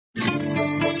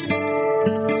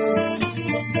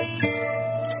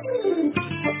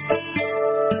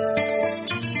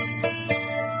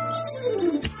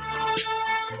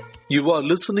You are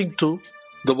listening to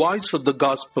The Voice of the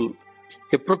Gospel,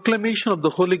 a proclamation of the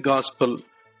Holy Gospel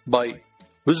by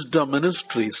Wisdom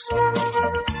Ministries.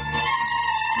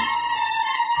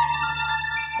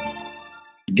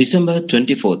 December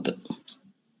 24th,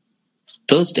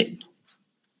 Thursday.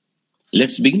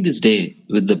 Let's begin this day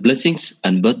with the blessings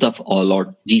and birth of our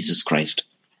Lord Jesus Christ.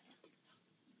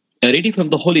 A reading from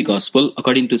the Holy Gospel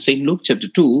according to St. Luke chapter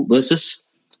 2, verses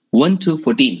 1 to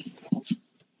 14.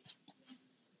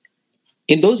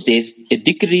 In those days, a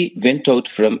decree went out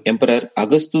from Emperor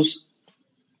Augustus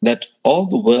that all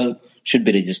the world should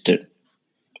be registered.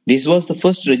 This was the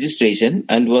first registration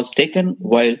and was taken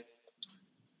while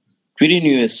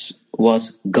Quirinius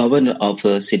was governor of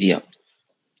Syria.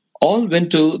 All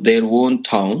went to their own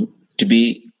town to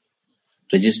be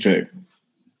registered.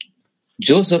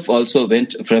 Joseph also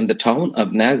went from the town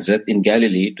of Nazareth in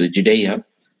Galilee to Judea,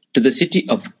 to the city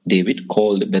of David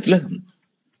called Bethlehem,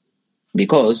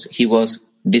 because he was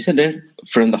descended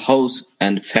from the house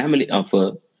and family of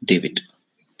David.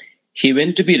 He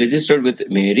went to be registered with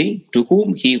Mary, to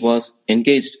whom he was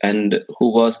engaged and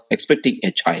who was expecting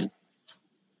a child.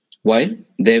 While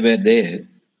they were there,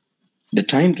 the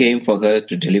time came for her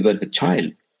to deliver her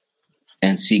child,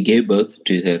 and she gave birth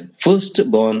to her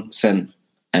firstborn son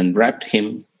and wrapped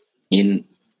him in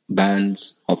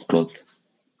bands of cloth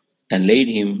and laid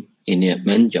him in a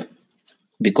manger,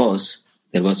 because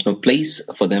there was no place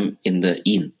for them in the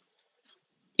inn.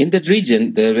 In that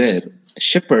region there were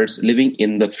shepherds living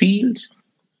in the fields,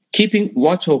 keeping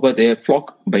watch over their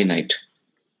flock by night.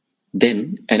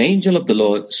 Then an angel of the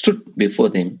Lord stood before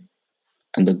them,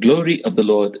 and the glory of the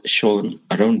Lord shone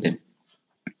around them.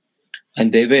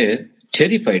 And they were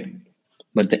terrified.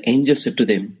 But the angel said to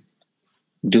them,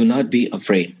 "Do not be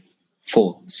afraid,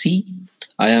 for see,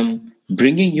 I am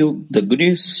bringing you the good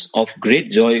news of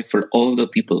great joy for all the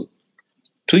people.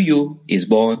 To you is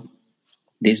born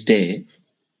this day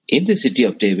in the city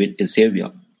of David a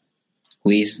Savior,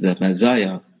 who is the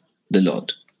Messiah, the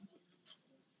Lord.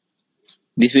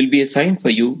 This will be a sign for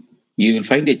you. You will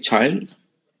find a child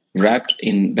wrapped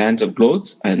in bands of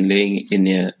clothes and laying in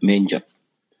a manger."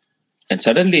 And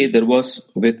suddenly there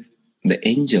was with the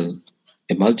angel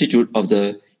a multitude of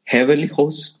the heavenly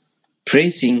hosts,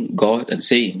 praising God and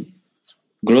saying,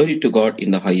 "Glory to God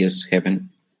in the highest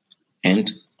heaven,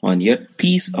 and on earth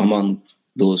peace among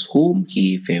those whom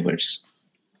he favors."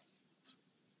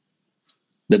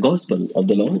 The Gospel of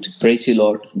the Lord. Praise you,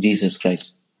 Lord Jesus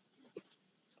Christ.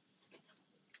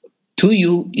 To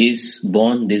you is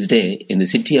born this day in the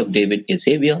city of David a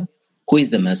Savior, who is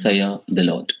the Messiah, the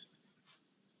Lord.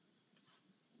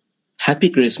 Happy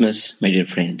Christmas, my dear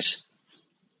friends.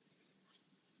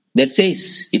 That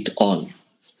says it all.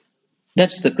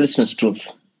 That's the Christmas truth.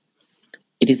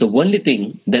 It is the only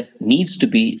thing that needs to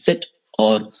be said,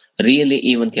 or really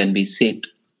even can be said.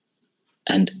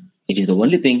 And it is the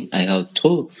only thing I have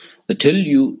to tell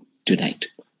you tonight.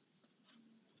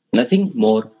 Nothing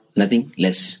more, nothing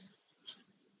less.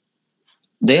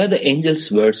 They are the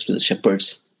angel's words to the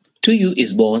shepherds. To you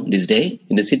is born this day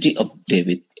in the city of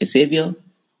David a Savior,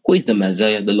 who is the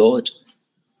Messiah, the Lord.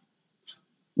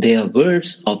 They are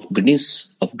words of good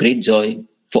news, of great joy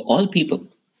for all people.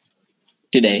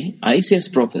 Today, Isaiah's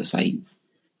prophecy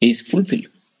is fulfilled.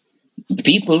 The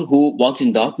people who walked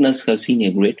in darkness have seen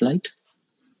a great light.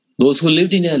 Those who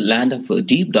lived in a land of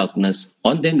deep darkness,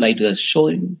 on them light has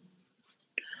shone.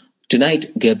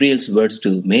 Tonight, Gabriel's words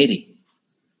to Mary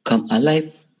come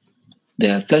alive. They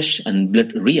are flesh and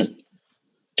blood real.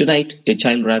 Tonight, a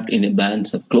child wrapped in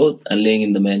bands of cloth and laying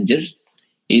in the manger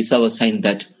is our sign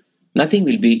that nothing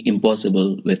will be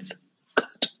impossible with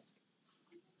God.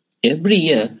 Every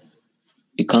year,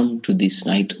 we come to this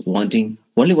night wanting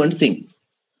only one thing.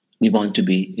 We want to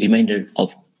be reminded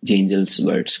of the angel's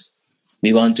words.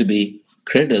 We want to be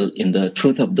cradled in the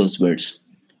truth of those words.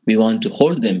 We want to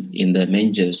hold them in the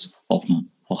mangers of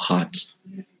our hearts.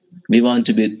 We want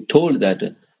to be told that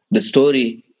the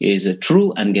story is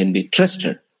true and can be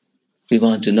trusted. We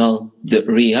want to know the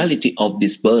reality of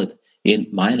this birth in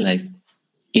my life,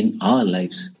 in our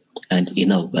lives, and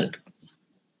in our world.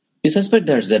 We suspect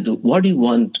that what you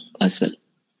want as well.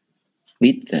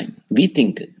 We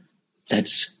think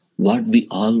that's what we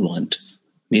all want.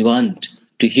 We want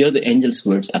to hear the angel's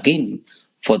words again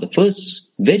for the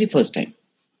very first time.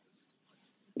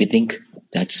 We think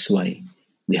that's why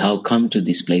we have come to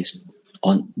this place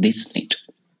on this night.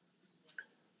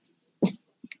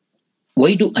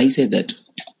 Why do I say that?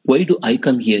 Why do I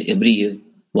come here every year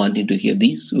wanting to hear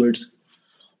these words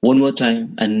one more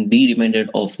time and be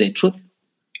reminded of their truth?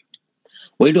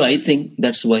 Why do I think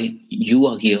that's why you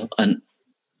are here and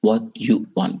what you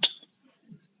want?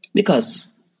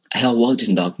 Because I have walked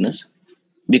in darkness,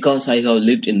 because I have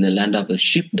lived in the land of a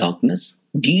darkness,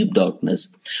 deep darkness,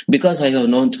 because I have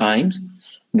known times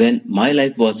when my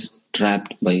life was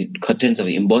trapped by curtains of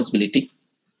impossibility,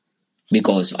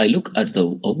 because I look at the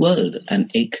world and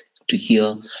ache to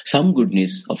hear some good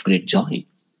news of great joy.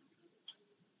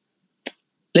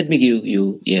 Let me give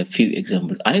you a few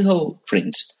examples. I have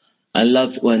friends and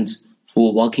loved ones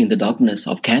who walk in the darkness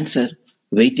of cancer,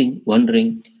 waiting,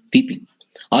 wondering, weeping.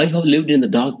 I have lived in the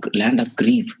dark land of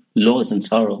grief, loss, and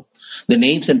sorrow. The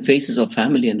names and faces of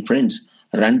family and friends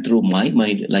run through my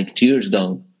mind like tears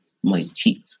down my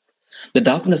cheeks. The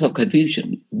darkness of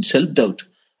confusion, self doubt,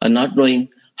 and not knowing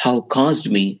how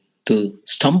caused me to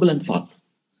stumble and fall.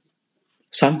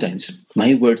 Sometimes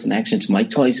my words and actions, my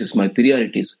choices, my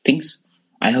priorities, things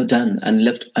I have done and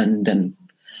left undone,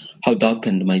 have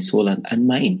darkened my soul and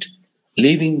mind,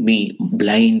 leaving me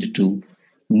blind to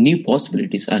new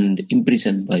possibilities and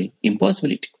imprisoned by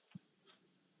impossibility.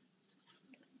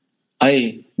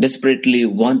 I desperately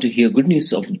want to hear good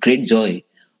news of great joy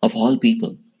of all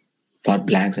people, for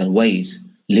blacks and whites,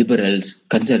 liberals,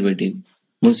 conservative,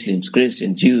 Muslims,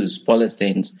 Christians, Jews,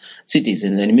 Palestinians,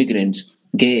 citizens and immigrants,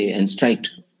 gay and straight.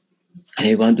 And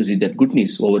I want to see that good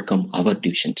news overcome our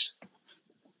divisions.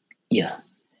 Yeah,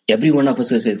 every one of us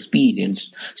has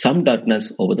experienced some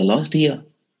darkness over the last year,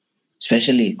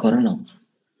 especially Corona.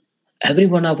 Every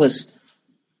one of us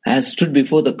has stood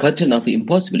before the curtain of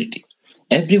impossibility.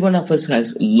 Every one of us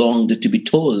has longed to be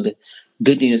told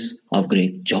good news of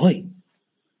great joy.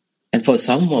 And for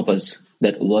some of us,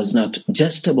 that was not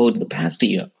just about the past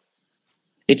year.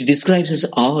 It describes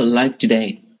our life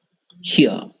today,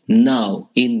 here, now,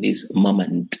 in this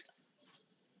moment.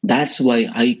 That's why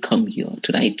I come here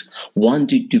tonight,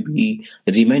 wanting to be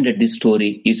reminded this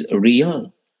story is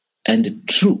real and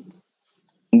true.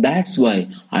 That's why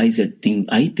I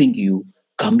think you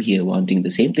come here wanting the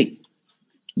same thing.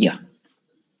 Yeah.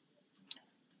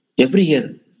 Every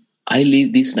year, I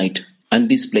leave this night and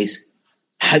this place,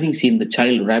 having seen the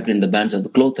child wrapped in the bands of the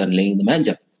cloth and laying in the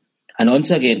manger. And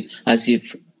once again, as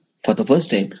if for the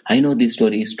first time, I know this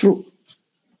story is true.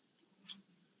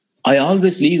 I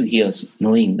always leave here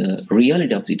knowing the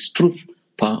reality of its truth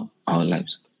for our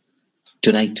lives.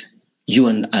 Tonight, you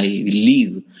and I will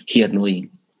leave here knowing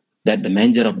that the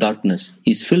manger of darkness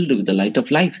is filled with the light of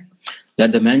life,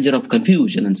 that the manger of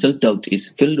confusion and self-doubt is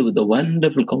filled with the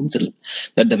wonderful counsel,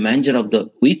 that the manger of the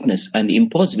weakness and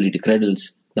impossibility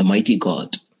cradles the mighty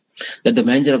God, that the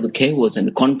manger of the chaos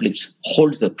and conflicts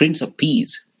holds the Prince of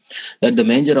Peace, that the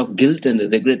manger of guilt and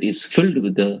regret is filled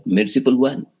with the merciful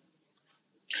one,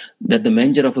 that the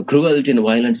manger of cruelty and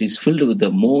violence is filled with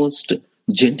the most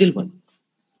gentle one.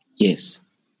 Yes,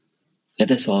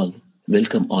 let us all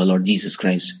welcome our Lord Jesus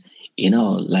Christ in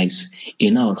our lives,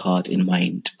 in our heart, in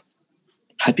mind.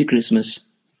 Happy Christmas.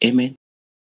 Amen.